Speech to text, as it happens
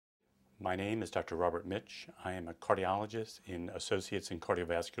My name is Dr. Robert Mich. I am a cardiologist in Associates in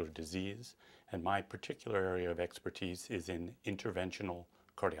Cardiovascular Disease, and my particular area of expertise is in interventional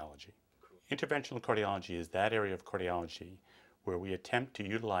cardiology. Interventional cardiology is that area of cardiology where we attempt to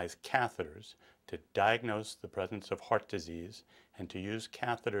utilize catheters to diagnose the presence of heart disease and to use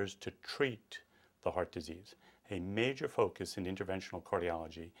catheters to treat the heart disease. A major focus in interventional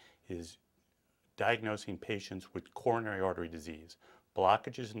cardiology is diagnosing patients with coronary artery disease,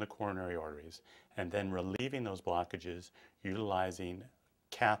 blockages in the coronary arteries, and then relieving those blockages utilizing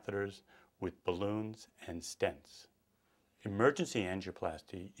catheters with balloons and stents. Emergency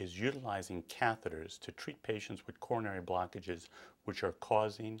angioplasty is utilizing catheters to treat patients with coronary blockages which are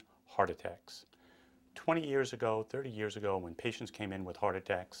causing heart attacks. 20 years ago, 30 years ago, when patients came in with heart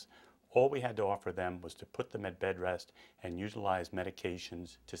attacks, all we had to offer them was to put them at bed rest and utilize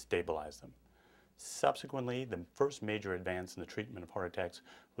medications to stabilize them. Subsequently, the first major advance in the treatment of heart attacks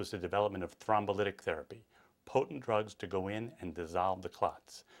was the development of thrombolytic therapy, potent drugs to go in and dissolve the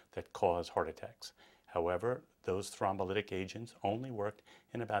clots that cause heart attacks. However, those thrombolytic agents only worked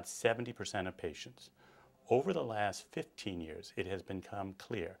in about 70% of patients. Over the last 15 years, it has become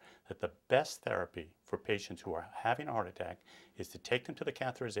clear that the best therapy for patients who are having a heart attack is to take them to the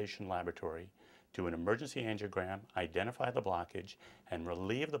catheterization laboratory, do an emergency angiogram, identify the blockage, and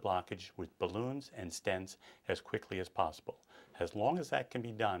relieve the blockage with balloons and stents as quickly as possible. As long as that can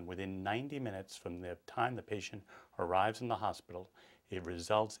be done within 90 minutes from the time the patient arrives in the hospital, it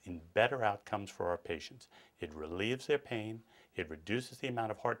results in better outcomes for our patients. It relieves their pain, it reduces the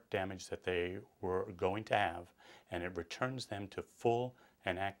amount of heart damage that they were going to have, and it returns them to full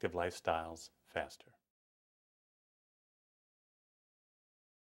and active lifestyles faster.